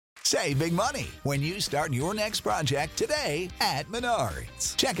Save big money when you start your next project today at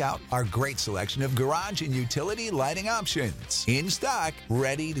Menards. Check out our great selection of garage and utility lighting options. In stock,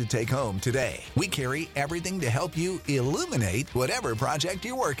 ready to take home today. We carry everything to help you illuminate whatever project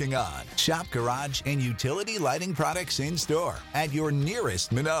you're working on. Shop garage and utility lighting products in store at your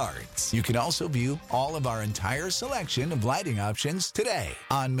nearest Menards. You can also view all of our entire selection of lighting options today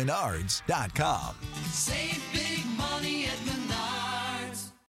on Menards.com. Save big money at Menards.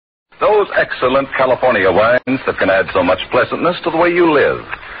 Those excellent California wines that can add so much pleasantness to the way you live,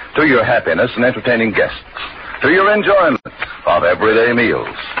 to your happiness and entertaining guests, to your enjoyment of everyday meals.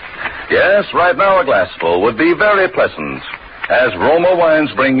 Yes, right now a glassful would be very pleasant as Roma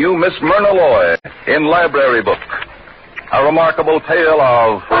Wines bring you Miss Myrna Loy in Library Book. A remarkable tale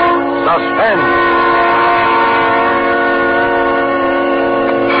of suspense.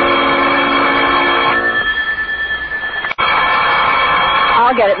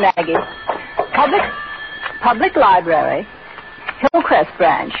 I'll get it, Maggie. Public Library, Hillcrest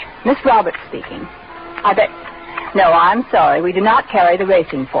Branch. Miss Roberts speaking. No, I'm sorry. We do not carry the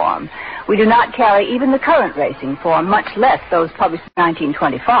racing form. We do not carry even the current racing form, much less those published in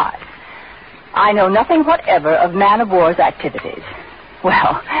 1925. I know nothing whatever of Man of War's activities.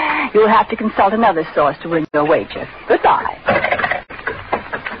 Well, you'll have to consult another source to win your wager. Goodbye.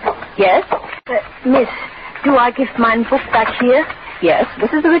 Yes? Miss, do I give mine book back here? Yes, this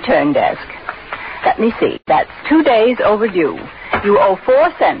is the return desk. Let me see. That's 2 days overdue. You owe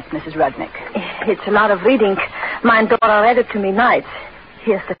 4 cents, Mrs. Rudnick. It's a lot of reading. My daughter read it to me nights.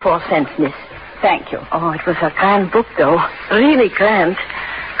 Here's the 4 cents, miss. Thank you. Oh, it was a grand book, though. Really grand.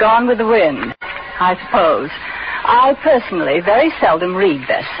 Gone with the Wind, I suppose. I personally very seldom read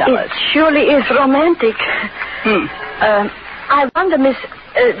bestsellers. It surely is romantic. I wonder, miss,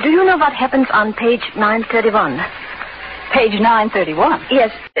 do you know what happens on page 931? Page 931?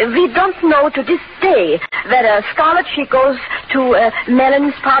 Yes. We don't know to this day whether Scarlett, she goes to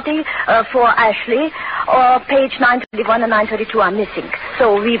Melon's party for Ashley, or page 931 and 932 are missing.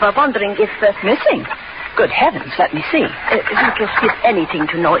 So we were wondering if... Missing? Good heavens, let me see. We could skip anything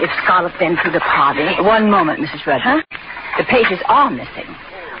to know if Scarlett went to the party. One moment, Mrs. Redmond. The pages are missing.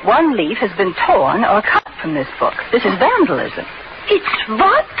 One leaf has been torn or cut from this book. This is vandalism. It's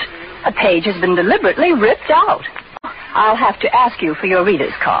what? A page has been deliberately ripped out. I'll have to ask you for your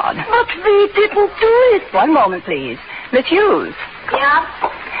reader's card. But we didn't do it. One moment, please. Miss Hughes. Yeah?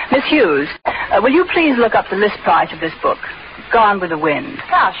 Miss Hughes, will you please look up the list price of this book, Gone with the Wind?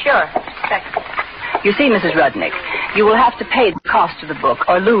 Oh, sure. Thanks. You see, Mrs. Rudnick, you will have to pay the cost of the book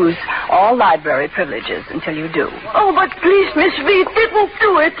or lose all library privileges until you do. Oh, but please, miss, we didn't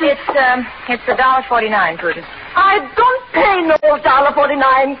do it. It's $1.49, Prudence. I don't pay no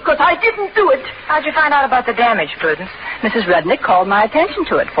 $1.49 because I didn't do it. How'd you find out about the damage, Prudence? Mrs. Rudnick called my attention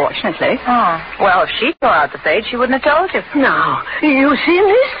to it, fortunately. Oh, well, if she tore out the page, she wouldn't have told you. Now, you see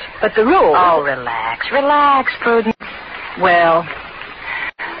this? But the rule... Oh, relax, Prudence. Well...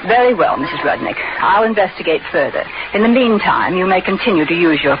 Very well, Mrs. Rudnick. I'll investigate further. In the meantime, you may continue to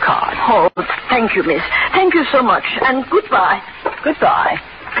use your card. Oh, thank you, miss. Thank you so much. And goodbye. Goodbye.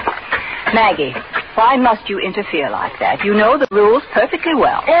 Maggie, why must you interfere like that? You know the rules perfectly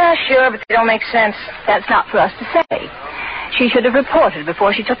well. Yeah, sure, but they don't make sense. That's not for us to say. She should have reported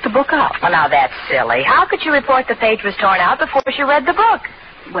before she took the book out. Well, now that's silly. How could you report the page was torn out before she read the book?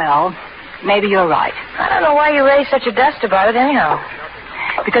 Well, maybe you're right. I don't know why you raised such a dust about it anyhow.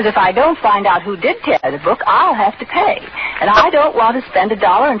 Because if I don't find out who did tear the book, I'll have to pay. And I don't want to spend $1.49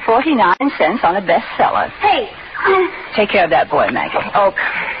 on a bestseller. Hey. Take care of that boy, Maggie.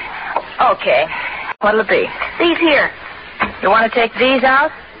 Okay. What'll it be? These here. You want to take these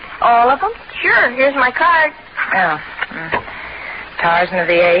out? All of them? Sure. Here's my card. Oh. Tarzan of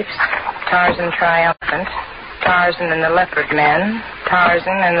the Apes, Tarzan Triumphant, Tarzan and the Leopard Men,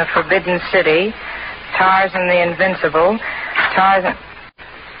 Tarzan and the Forbidden City, Tarzan the Invincible, Tarzan...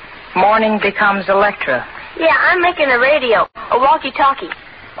 Morning Becomes Electra. Yeah, I'm making a radio, a walkie-talkie.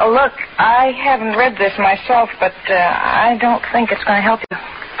 Oh, look, I haven't read this myself, but I don't think it's going to help you.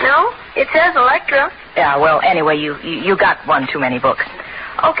 No? It says Electra. Yeah, well, anyway, you got one too many books.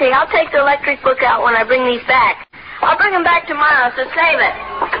 Okay, I'll take the electric book out when I bring these back. I'll bring them back tomorrow, so save it.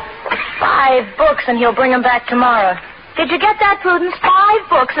 5 books, and he'll bring them back tomorrow. Did you get that, Prudence? 5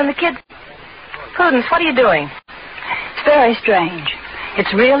 books, and the kids... Prudence, what are you doing? It's very strange. It's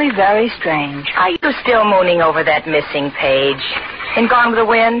really very strange. Are you still mooning over that missing page in Gone with the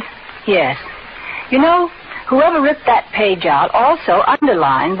Wind? Yes. You know, whoever ripped that page out also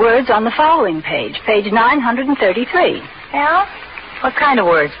underlined words on the following page, page 933. Yeah? What kind of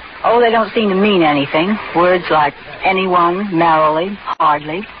words? Oh, they don't seem to mean anything. Words like anyone, merrily,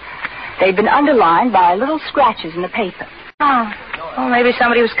 hardly. They'd been underlined by little scratches in the paper. Oh. Well, maybe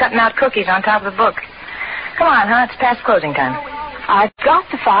somebody was cutting out cookies on top of the book. Come on, huh? It's past closing time. I've got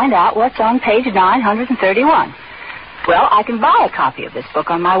to find out what's on page 931. Well, I can buy a copy of this book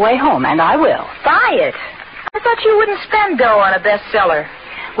on my way home, and I will. Buy it? I thought you wouldn't spend dough on a bestseller.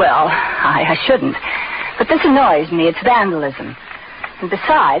 Well, I shouldn't. But this annoys me. It's vandalism. And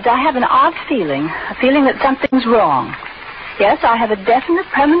besides, I have an odd feeling, a feeling that something's wrong. Yes, I have a definite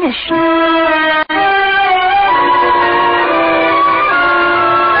premonition.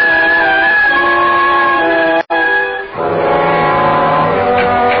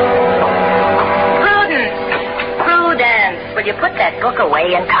 Prudence, will you put that book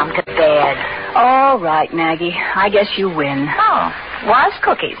away and come to bed? All right, Maggie. I guess you win. Oh, was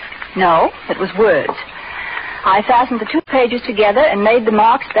cookies? No, it was words. I fastened the 2 pages together and made the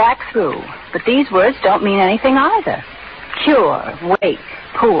marks back through. But these words don't mean anything either. Cure, wake,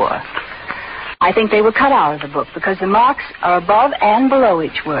 poor. I think they were cut out of the book because the marks are above and below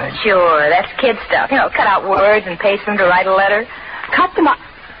each word. Sure, that's kid stuff. You know, cut out words and paste them to write a letter. Cut them out.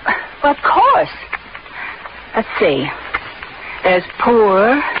 Well, of course. Let's see. There's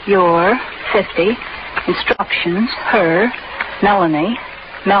poor, your, 50, instructions, her, Melanie.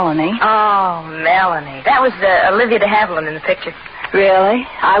 Oh, Melanie. That was Olivia de Havilland in the picture. Really?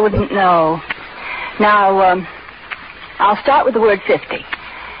 I wouldn't know. Now, I'll start with the word 50.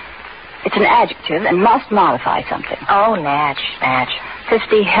 It's an adjective and must modify something. Oh, Natch.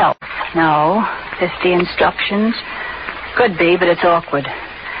 50 health. No. 50 instructions. Could be, but it's awkward.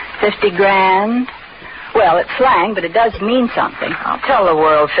 50 grand. Well, it's slang, but it does mean something. I'll tell the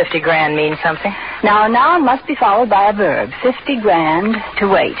world 50 grand means something. Now, a noun must be followed by a verb. 50 grand to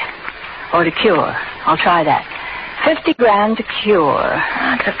wait. Or to cure. I'll try that. 50 grand to cure.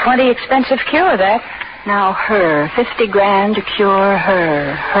 It's a plenty expensive cure, that. Now, her. 50 grand to cure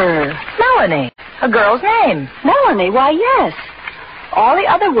her. Melanie. A girl's name. Melanie, why, yes. All the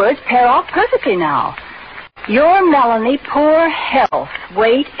other words pair off perfectly now. Your Melanie, poor health,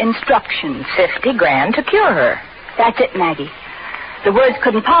 wait, instructions. 50 grand to cure her. That's it, Maggie. The words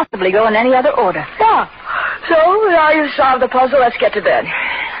couldn't possibly go in any other order. Yeah. So, now you've solved the puzzle. Let's get to bed.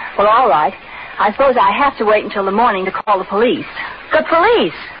 Well, all right. I suppose I have to wait until the morning to call the police. The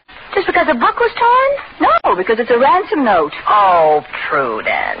police? Just because a book was torn? No, because it's a ransom note. Oh,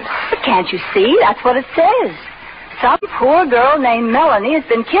 Prudence. But can't you see? That's what it says. Some poor girl named Melanie has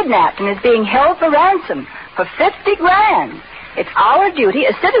been kidnapped and is being held for ransom for 50 grand. It's our duty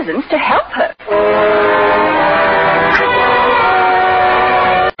as citizens to help her.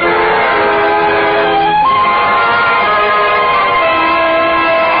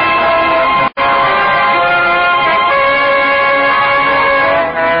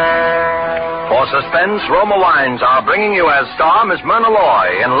 For suspense, Roma Wines are bringing you as star Miss Myrna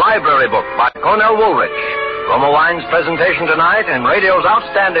Loy in Library Book by Cornell Woolrich. Roma Wines' presentation tonight in radio's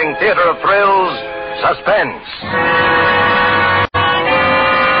outstanding theater of thrills, Suspense.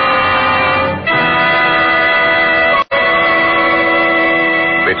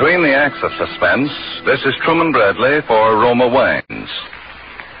 Between the acts of suspense, this is Truman Bradley for Roma Wines.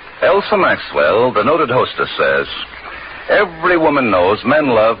 Elsa Maxwell, the noted hostess, says, every woman knows men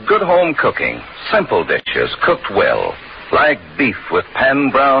love good home cooking, simple dishes cooked well, like beef with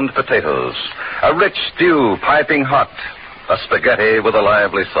pan-browned potatoes, a rich stew piping hot, a spaghetti with a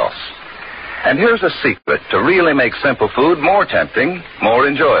lively sauce. And here's a secret to really make simple food more tempting, more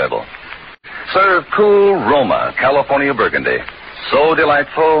enjoyable. Serve cool Roma California Burgundy. So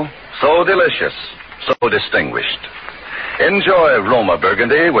delightful, so delicious, so distinguished. Enjoy Roma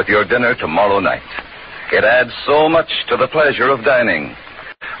Burgundy with your dinner tomorrow night. It adds so much to the pleasure of dining.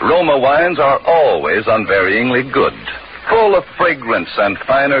 Roma wines are always unvaryingly good, full of fragrance and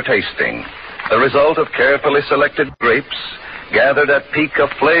finer tasting, the result of carefully selected grapes gathered at peak of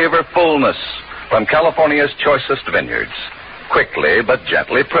flavor fullness from California's choicest vineyards, quickly but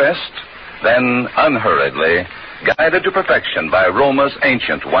gently pressed, then unhurriedly guided to perfection by Roma's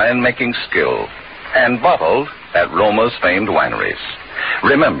ancient winemaking skill, and bottled at Roma's famed wineries.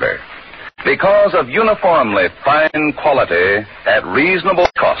 Remember, because of uniformly fine quality at reasonable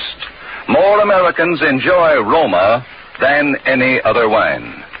cost, more Americans enjoy Roma than any other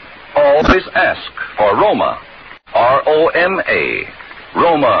wine. Always ask for Roma, R-O-M-A,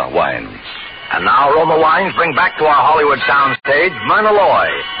 Roma wines. And now Roma Wines bring back to our Hollywood soundstage Myrna Loy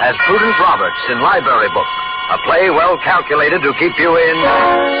as Prudence Roberts in Library Book, a play well calculated to keep you in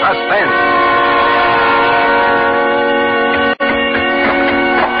suspense.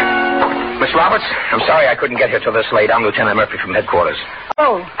 Miss Roberts, I'm sorry I couldn't get here till this late. I'm Lieutenant Murphy from headquarters.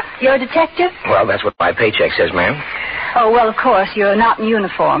 Oh, you're a detective? Well, that's what my paycheck says, ma'am. Oh, well, of course, you're not in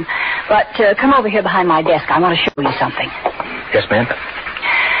uniform. But come over here behind my desk. I want to show you something. Yes, ma'am.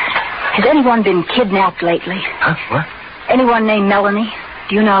 Has anyone been kidnapped lately? Huh? What? Anyone named Melanie?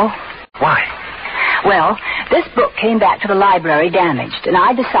 Do you know? Why? Well, this book came back to the library damaged, and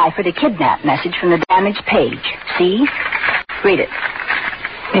I deciphered a kidnap message from the damaged page. See? Read it.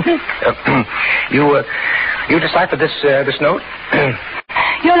 You deciphered this note?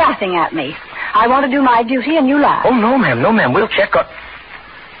 You're laughing at me. I want to do my duty, and you laugh. Oh, no, ma'am. No, ma'am. We'll check on...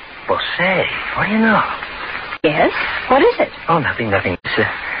 Well, say, what do you know? Yes? What is it? Oh, nothing.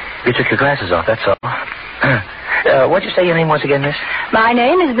 You took your glasses off, that's all. What'd you say your name was again, miss? My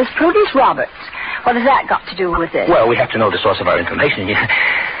name is Miss Prudence Roberts. What has that got to do with this? Well, we have to know the source of our information.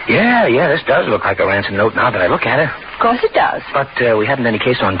 Yeah, this does look like a ransom note now that I look at it. Of course it does. But we haven't any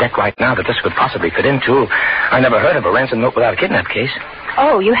case on deck right now that this could possibly fit into. I never heard of a ransom note without a kidnap case.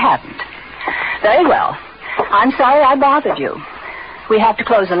 Oh, you haven't. Very well. I'm sorry I bothered you. We have to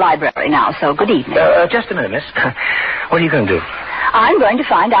close the library now, so good evening. Just a minute, miss. What are you going to do? I'm going to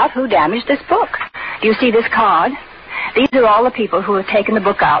find out who damaged this book. Do you see this card? These are all the people who have taken the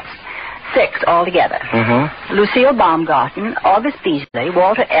book out. 6 altogether. Mm-hmm. Lucille Baumgarten, August Beasley,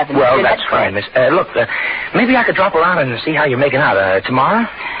 Walter Evans... Well, Jeanette that's fine, miss. Look, maybe I could drop around and see how you're making out. Tomorrow?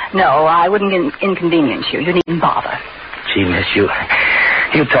 No, I wouldn't inconvenience you. You needn't bother. Gee, miss, you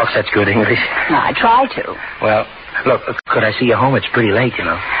talk such good English. I try to. Well, look, could I see you home? It's pretty late, you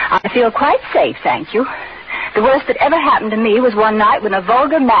know. I feel quite safe, thank you. The worst that ever happened to me was one night when a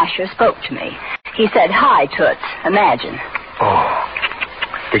vulgar masher spoke to me. He said, "Hi, Toots." Imagine. Oh.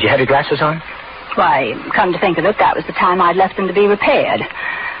 Did you have your glasses on? Why, come to think of it, that was the time I'd left them to be repaired.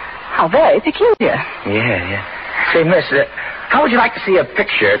 How very peculiar. Yeah. Say, miss, how would you like to see a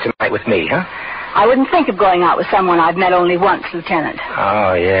picture tonight with me, huh? I wouldn't think of going out with someone I've met only once, Lieutenant.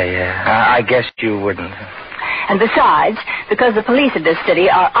 Oh, yeah. I guess you wouldn't. And besides, because the police of this city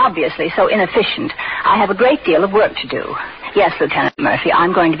are obviously so inefficient, I have a great deal of work to do. Yes, Lieutenant Murphy,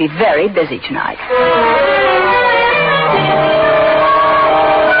 I'm going to be very busy tonight.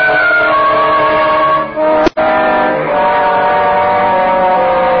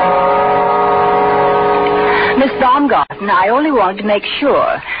 Miss Baumgarten, I only wanted to make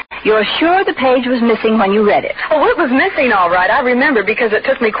sure. You're sure the page was missing when you read it? Oh, it was missing, all right. I remember because it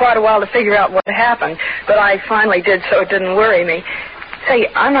took me quite a while to figure out what happened. But I finally did, so it didn't worry me. Say,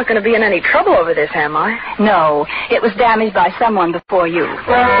 I'm not going to be in any trouble over this, am I? No, it was damaged by someone before you.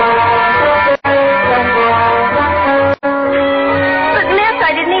 But, Miss,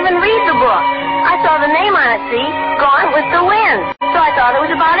 I didn't even read the book. I saw the name on it, see? Gone with the Wind. So I thought it was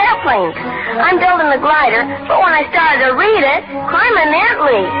about airplanes. I'm building the glider, but when I started to read it, crime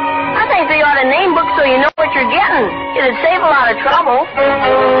immensely. I think they ought to name books so you know what you're getting. It'd save a lot of trouble.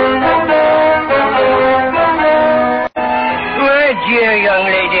 My dear young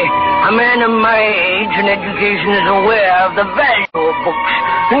lady, a man of my age and education is aware of the value of books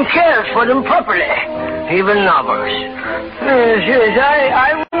and cares for them properly, even novels. Yes,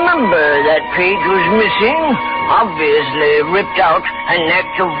 I remember that page was missing, obviously ripped out, an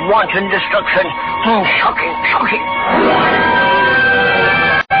act of wanton destruction. Shocking.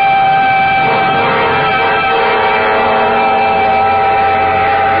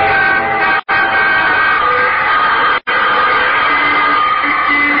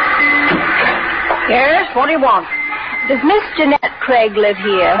 Yes, what do you want? Does Miss Jeanette Craig live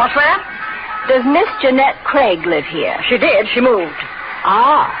here? What's that? Does Miss Jeanette Craig live here? She did. She moved.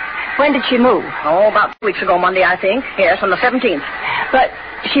 Ah, when did she move? Oh, about 2 weeks ago Monday, I think. Yes, on the 17th. But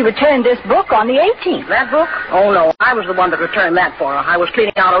she returned this book on the 18th. That book? Oh, no. I was the one that returned that for her. I was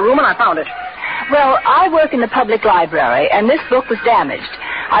cleaning out a room and I found it. Well, I work in the public library, and this book was damaged.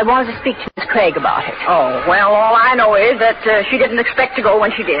 I wanted to speak to Miss Craig about it. Oh, well, all I know is that she didn't expect to go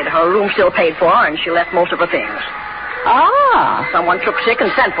when she did. Her room still paid for her, and she left most of her things. Ah. Someone took sick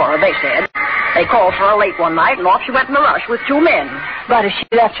and sent for her, they said. They called for her late one night, and off she went in a rush with 2 men. But if she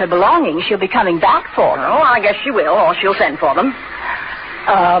left her belongings, she'll be coming back for them. Oh, I guess she will, or she'll send for them.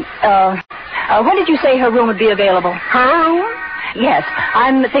 When did you say her room would be available? Her room? Yes,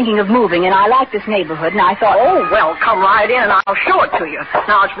 I'm thinking of moving, and I like this neighborhood, and I thought... Oh, well, come right in, and I'll show it to you.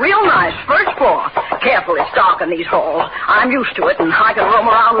 Now, it's real nice, first floor. Careful, it's dark in these halls. I'm used to it, and I can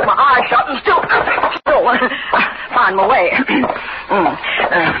roam around with my eyes shut and still find my way.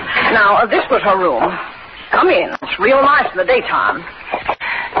 Now, this was her room. Come in. It's real nice in the daytime.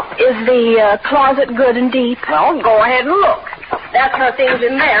 Is the closet good and deep? Well, go ahead and look. That's her things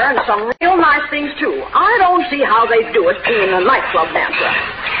in there, and some real nice things, too. I don't see how they do it being a nightclub dancer.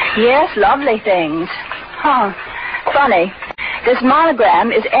 Yes, lovely things. Huh. Funny. This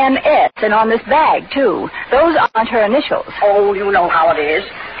monogram is MS, and on this bag, too. Those aren't her initials. Oh, you know how it is.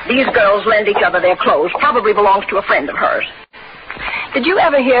 These girls lend each other their clothes. Probably belongs to a friend of hers. Did you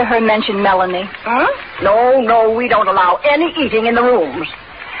ever hear her mention Melanie? Huh? No, we don't allow any eating in the rooms.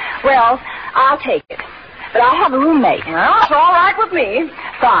 Well, I'll take it. But I have a roommate. Well, it's all right with me.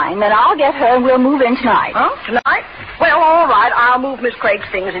 Fine, then I'll get her and we'll move in tonight. Huh? Tonight? Well, all right. I'll move Miss Craig's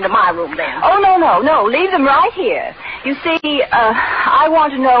things into my room then. Oh, no. Leave them right here. You see, I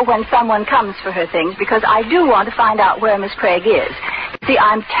want to know when someone comes for her things because I do want to find out where Miss Craig is. You see,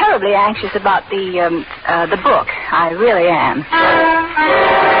 I'm terribly anxious about the book. I really am.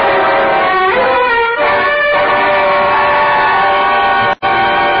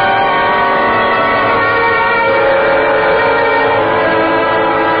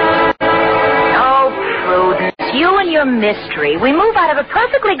 Your mystery. We move out of a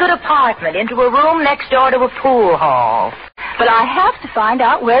perfectly good apartment into a room next door to a pool hall. But I have to find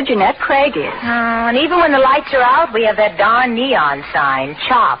out where Jeanette Craig is. And even when the lights are out, we have that darn neon sign,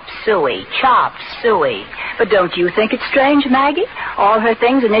 Chop Suey, Chop Suey. But don't you think it's strange, Maggie? All her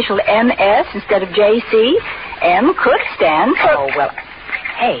things initialed MS instead of JC. M could stand for... Oh, well...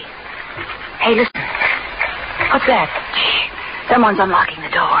 Hey, listen. What's that? Shh. Someone's unlocking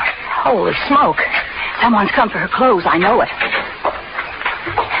the door. Holy smoke. Someone's come for her clothes. I know it.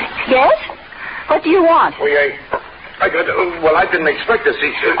 Yes? What do you want? Well, I didn't expect to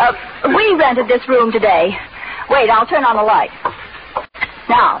see you. We rented this room today. Wait, I'll turn on the light.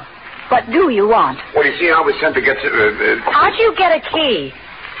 Now, what do you want? Well, you see, I was sent to get... How'd you get a key?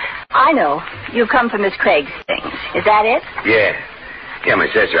 I know. You come for Miss Craig's things. Is that it? Yeah, miss,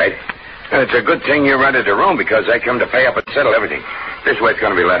 that's right. It's a good thing you rented the room because I come to pay up and settle everything. This way it's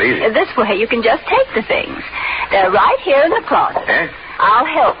going to be a lot easier. This way you can just take the things. They're right here in the closet. Eh? I'll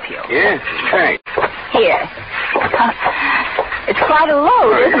help you. Yeah? Thanks. Here. It's quite a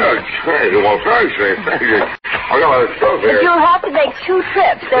load, isn't it? Well, thanks. I got a stuff here. But you'll have to make 2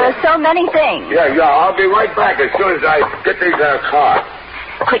 trips. There are so many things. Yeah, I'll be right back as soon as I get these cars.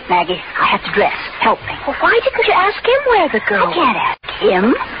 Quick, Maggie. I have to dress. Help me. Well, why didn't you ask him where to go? I can't ask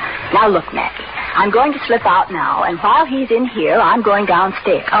him. Now, look, Maggie. I'm going to slip out now, and while he's in here, I'm going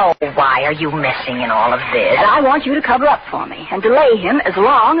downstairs. Oh, why are you messing in all of this? And I want you to cover up for me and delay him as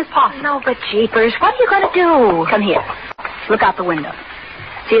long as possible. No, but jeepers, what are you going to do? Come here. Look out the window.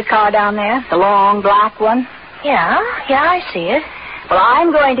 See his car down there? The long black one? Yeah, I see it. Well,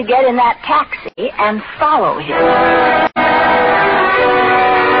 I'm going to get in that taxi and follow him.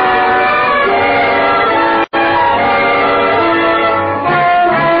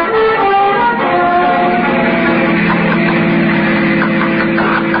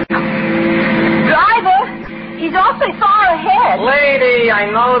 Lady, I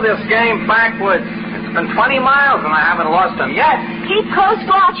know this game backwards. It's been 20 miles and I haven't lost him yet. Keep close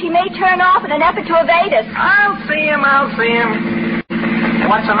watch. He may turn off in an effort to evade us. I'll see him.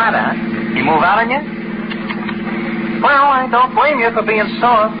 What's the matter, huh? He move out on you? Well, I don't blame you for being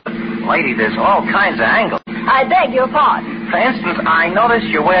sore. But, lady, there's all kinds of angles. I beg your pardon. For instance, I notice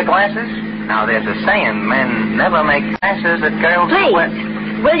you wear glasses. Now, there's a saying, men never make glasses that girls Please, wear.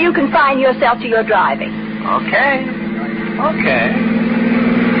 will you confine yourself to your driving? Okay.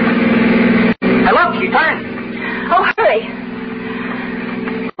 Hello, she turned. Oh, hurry.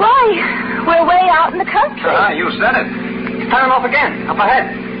 Why, we're way out in the country. You said it. Turn off again, up ahead.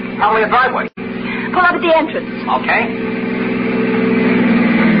 Probably a driveway. Pull up at the entrance. Okay.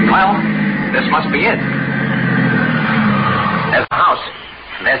 Well, this must be it. There's the house,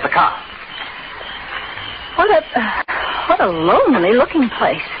 and there's the car. What a lonely-looking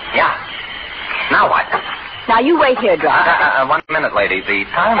place. Yeah. Now what? Now, you wait here, driver. 1 minute, lady. The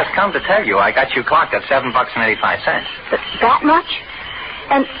time has come to tell you I got you clocked at $7.85. That much?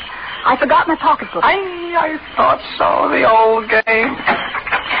 And I forgot my pocketbook. I thought so. The old game.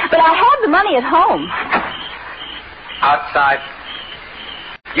 But I have the money at home. Outside.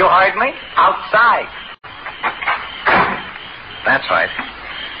 You heard me? Outside. That's right.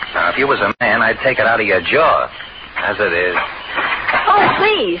 Now, if you was a man, I'd take it out of your jaw. As it is. Oh,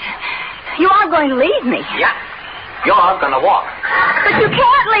 please. You aren't going to leave me. Yeah. You're going to walk. But you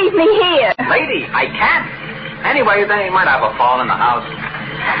can't leave me here. Lady, I can't. Anyway, they might have a fall in the house.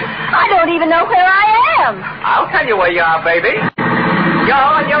 I don't even know where I am. I'll tell you where you are, baby. You're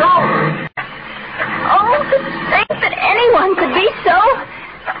on your own. Oh, to think that anyone could be so...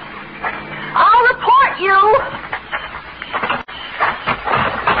 I'll report you.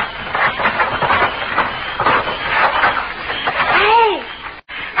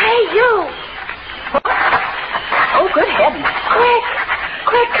 Hey, you. Oh, good heavens.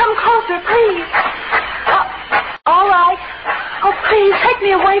 Quick, come closer, please. All right. Oh, please, take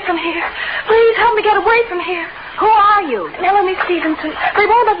me away from here. Please help me get away from here. Who are you? Melanie Stevenson. They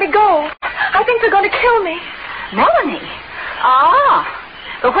won't let me go. I think they're going to kill me. Melanie? Ah.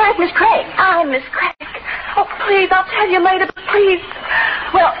 But where's Miss Craig? I'm Miss Craig. Oh, please, I'll tell you later, but please.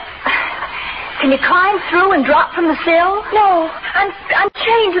 Well, can you climb through and drop from the sill? No, I'm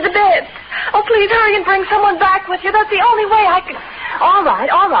chained to the bed. Oh, please hurry and bring someone back with you. That's the only way I can... All right.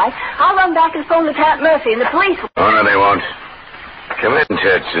 I'll run back and phone Lieutenant Murphy and the police. Oh, no, they won't. Come in,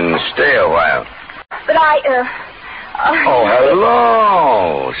 Toots, and stay a while. But Oh,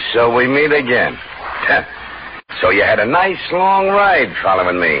 hello. So we meet again. So you had a nice long ride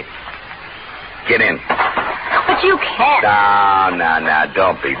following me. Get in. But you can't. No.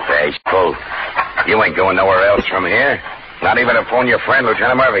 Don't be bashful. You ain't going nowhere else from here. Not even to phone your friend,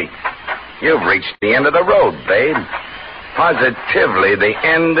 Lieutenant Murphy. You've reached the end of the road, babe. Positively the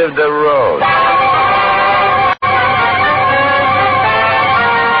end of the road.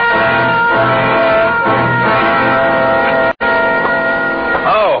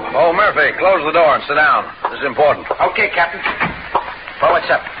 Oh, Murphy, close the door and sit down. This is important. Okay, Captain. Well, what's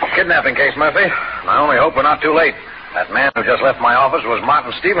up? Kidnapping case, Murphy. I only hope we're not too late. That man who just left my office was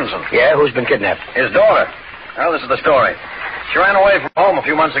Martin Stevenson. Yeah, who's been kidnapped? His daughter. Well, this is the story. She ran away from home a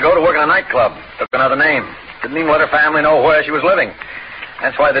few months ago to work in a nightclub. Took another name. Didn't even let her family know where she was living.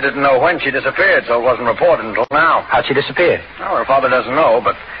 That's why they didn't know when she disappeared, so it wasn't reported until now. How'd she disappear? Well, her father doesn't know,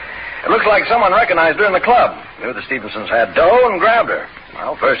 but it looks like someone recognized her in the club. Knew the Stevensons had dough and grabbed her.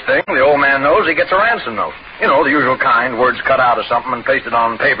 Well, first thing, the old man knows he gets a ransom note. You know, the usual kind, words cut out of something and pasted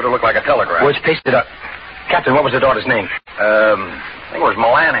on paper to look like a telegram. Words pasted up. Captain, what was the daughter's name? I think it was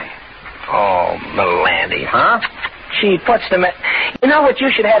Milani. Oh, Milani. Huh? Gee, what's the matter? You know what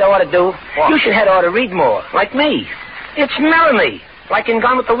you should have ought to do? What? You should have ought to read more, like me. It's Melanie, like in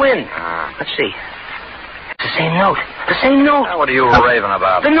Gone with the Wind. Let's see. It's the same note. The same note. Now, what are you raving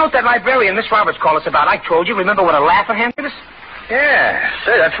about? The note that librarian, Miss Roberts, called us about. I told you. Remember what a laugher handed us? Yeah,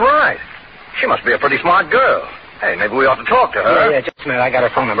 say, that's right. She must be a pretty smart girl. Hey, maybe we ought to talk to her. Yeah, just a minute. I got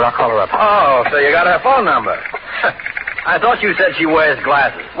her phone number. I'll call her up. Oh, so you got her phone number. I thought you said she wears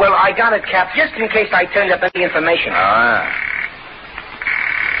glasses. Well, I got it, Cap, just in case I turned up any information.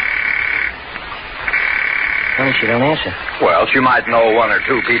 Well, she don't answer. Well, she might know one or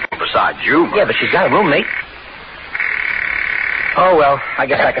two people besides you. Yeah, but she's got a roommate. Oh, well, I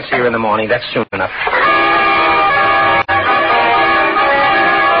guess I can see her in the morning. That's soon enough.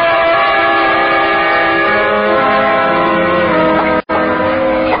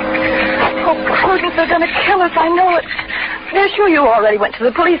 They're going to kill us, I know it. They're sure you already went to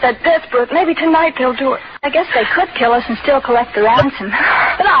the police. They're desperate. Maybe tonight they'll do it. I guess they could kill us and still collect the ransom.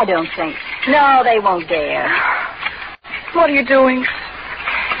 But I don't think. No, they won't dare. What are you doing?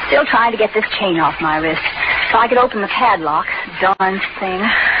 Still trying to get this chain off my wrist. So I could open the padlock. Darn thing.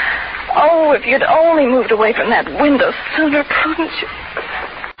 Oh, if you'd only moved away from that window sooner, Prudence.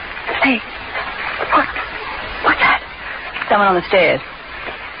 Hey, what's that? Someone on the stairs.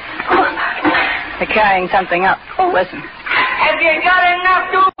 They're carrying something up. Oh, listen. Have you got enough,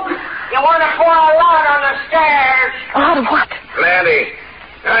 Duke? You want to pour a lot on the stairs. A lot of what? Plenty.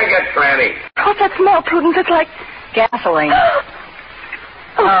 I got plenty. What's that smell, Prudence? It's like... gasoline.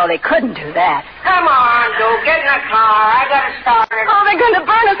 Oh, they couldn't do that. Come on, Duke. Get in the car. I got to start it. Oh, they're going to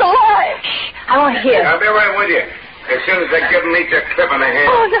burn us alive. Shh. I want to hear. I'll be right with you. As soon as they give them each a clip in the head.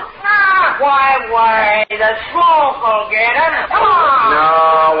 Oh, no. Why, the smoke will get him. Come on.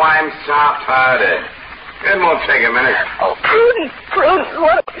 No, I'm soft-hearted. It won't take a minute. Oh, Prudence,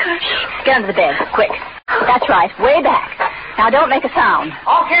 what? Shh. Get under the bed, quick. That's right, way back. Now, don't make a sound.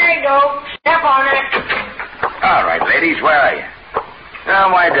 Okay, Duke. Step on it. All right, ladies, where are you?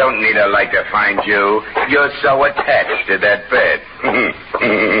 Now, I don't need a light to find you. You're so attached to that bed.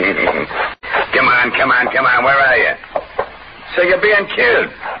 Come on. Where are you? So you're being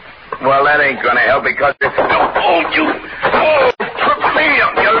killed. Well, that ain't gonna help because it's... Oh, you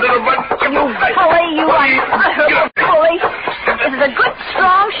little butt. Pulley, you pulley. This is a good,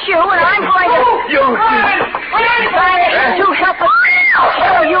 strong shoe, and I'm going to... To help us.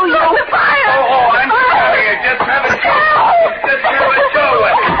 Oh, you. Oh, I'm sorry. I just haven't... Just haven't shown.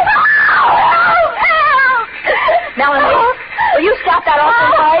 Melanie, will you stop that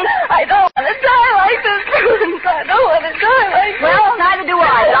awful noise? I don't want to die like this, Prudence. I don't want to die like this. Well, neither do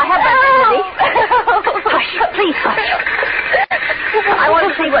I, but I have that ready. Hush, please hush. I want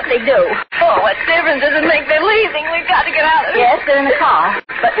to see what they do. Oh, what difference does it make? They're leaving. We've got to get out of here. Yes, they're in the car.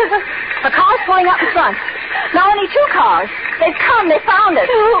 But a car's pulling up in front. Now, only 2 cars. They've come. They found us.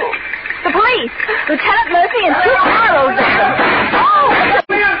 Who? The police. Lieutenant Murphy and 2 arrows of them. Oh!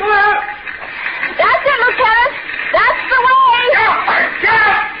 That's it, Lieutenant. That's the way.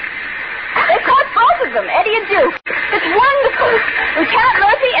 They caught both of them, Eddie and Duke. It's wonderful. Lieutenant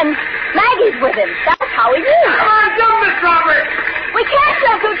Murphy and Maggie's with him. That's how he knew. Come on, jump, Miss Roberts. We can't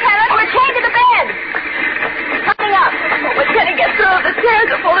jump, Lieutenant. We're chained to the bed. Coming up. We can't get through. The stairs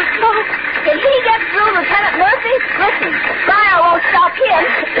are full of smoke. Can he get through, Lieutenant Murphy? Listen, fire won't stop him.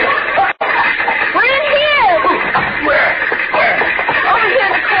 We're in here. Where? Over here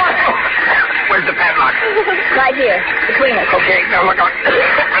in the corner. Where's the padlock? Right here, between us. Okay, now look out.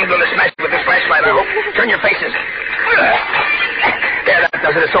 I'm going to smash it with this flashlight, I hope. Turn your faces. There, that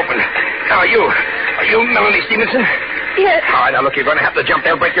does it. It's open. Now, are you Melanie Stevenson? Yes. All right, now look, you're going to have to jump.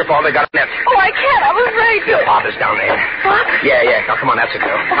 They'll break your fall. They got a net. Oh, I can't. I'm afraid to. Your father's down there. What? Yeah. Now, come on, that's it,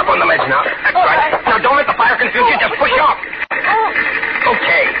 girl. Up on the ledge now. That's All right. right. Now, don't let the fire confuse you. Just push off. Oh.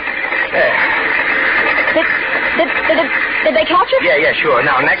 Okay. There. Did they catch her? Yeah, sure.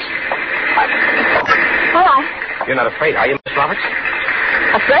 Now, next. All right. You're not afraid, are you, Miss Roberts?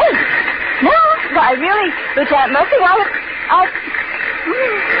 Afraid? No. Why, really, Lieutenant Murphy,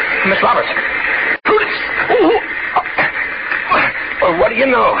 Miss Roberts. Prudence. Ooh. Well, what do you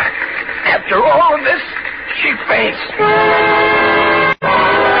know? After all of this, she faints.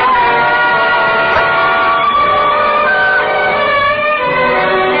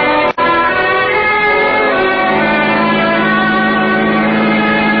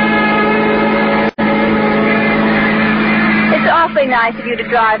 Awfully nice of you to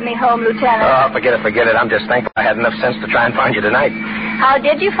drive me home, Lieutenant. Oh, forget it. I'm just thankful I had enough sense to try and find you tonight. How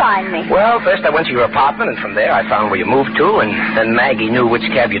did you find me? Well, first I went to your apartment, and from there I found where you moved to, and then Maggie knew which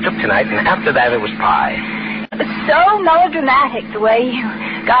cab you took tonight, and after that it was pie. It was so melodramatic the way you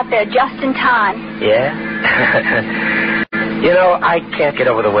got there just in time. Yeah? You know, I can't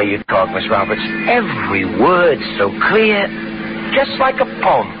get over the way you talk, Miss Roberts. Every word's so clear, just like a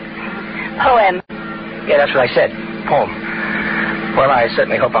poem. Poem? Yeah, that's what I said. Poem. Well, I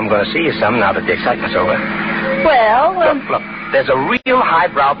certainly hope I'm going to see you some now that the excitement's over. Well, Look, there's a real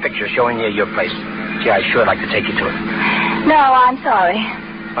highbrow picture showing you your place. Gee, I'd sure like to take you to it. No, I'm sorry.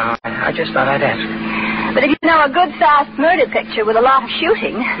 Well, I just thought I'd ask. But if you know a good, fast murder picture with a lot of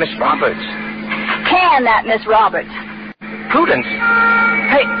shooting... Miss Roberts. Can that, Miss Roberts? Prudence.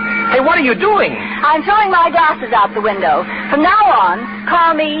 Hey, what are you doing? I'm throwing my glasses out the window. From now on,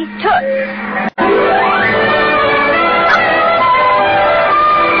 call me Toots.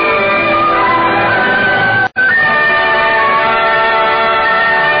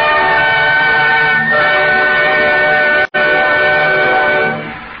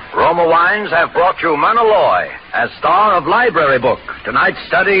 Roma Wines have brought you Myrna Loy as star of Library Book, tonight's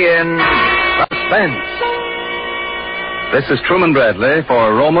study in suspense. This is Truman Bradley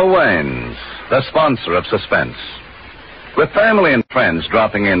for Roma Wines, the sponsor of Suspense. With family and friends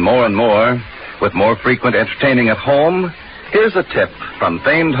dropping in more and more, with more frequent entertaining at home, here's a tip from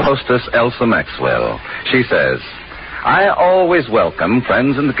famed hostess Elsa Maxwell. She says, I always welcome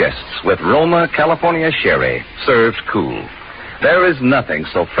friends and guests with Roma California Sherry, served cool. There is nothing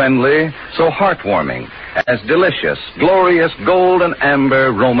so friendly, so heartwarming, as delicious, glorious gold and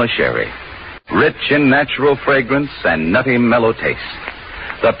amber Roma Sherry. Rich in natural fragrance and nutty mellow taste.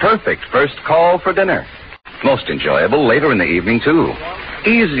 The perfect first call for dinner. Most enjoyable later in the evening, too.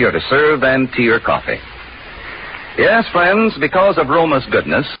 Easier to serve than tea or coffee. Yes, friends, because of Roma's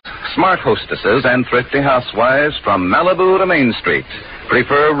goodness, smart hostesses and thrifty housewives from Malibu to Main Street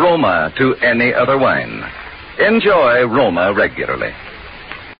prefer Roma to any other wine. Enjoy Roma regularly.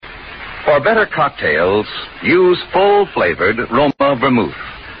 For better cocktails, use full-flavored Roma Vermouth,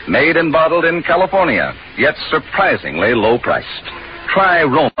 made and bottled in California, yet surprisingly low-priced. Try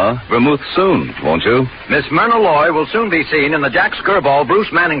Roma Vermouth soon, won't you? Miss Myrna Loy will soon be seen in the Jack Skirball Bruce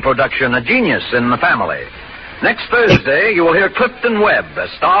Manning production, A Genius in the Family. Next Thursday, you will hear Clifton Webb, a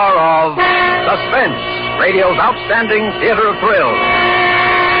star of Suspense, radio's outstanding theater of thrills.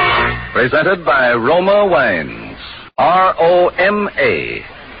 Presented by Roma Wines. R-O-M-A.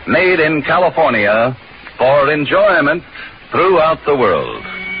 Made in California for enjoyment throughout the world.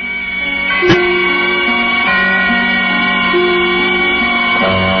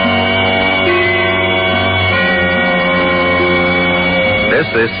 This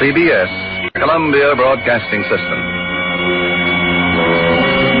is CBS, Columbia Broadcasting System.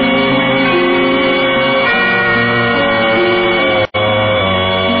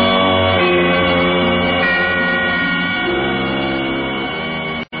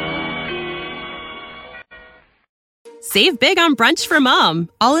 Save big on brunch for mom,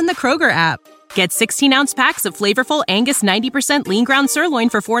 all in the Kroger app. Get 16-ounce packs of flavorful Angus 90% lean ground sirloin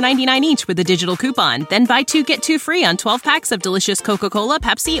for $4.99 each with a digital coupon. Then buy 2, get 2 free on 12 packs of delicious Coca-Cola,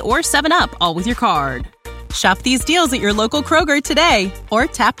 Pepsi, or 7-Up, all with your card. Shop these deals at your local Kroger today, or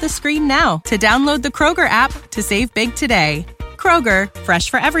tap the screen now to download the Kroger app to save big today. Kroger, fresh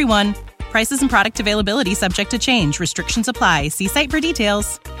for everyone. Prices and product availability subject to change. Restrictions apply. See site for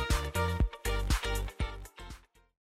details.